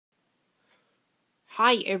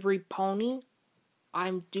Hi everypony,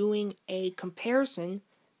 I'm doing a comparison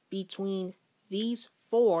between these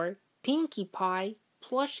four Pinkie Pie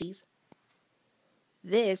plushies.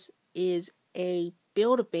 This is a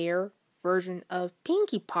Build-A-Bear version of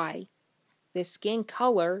Pinkie Pie. The skin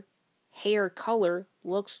color, hair color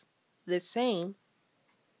looks the same.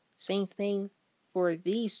 Same thing for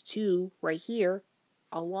these two right here,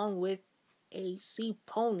 along with a sea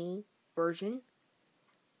pony version.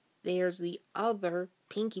 There's the other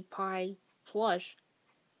Pinkie Pie plush,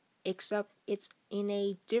 except it's in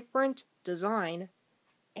a different design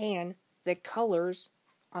and the colors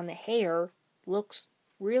on the hair looks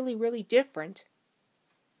really different.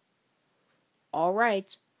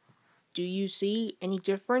 Alright, do you see any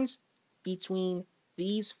difference between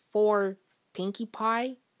these four Pinkie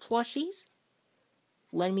Pie plushies?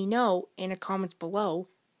 Let me know in the comments below.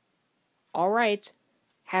 Alright,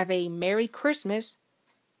 have a Merry Christmas.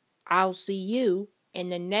 I'll see you in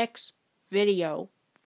the next video.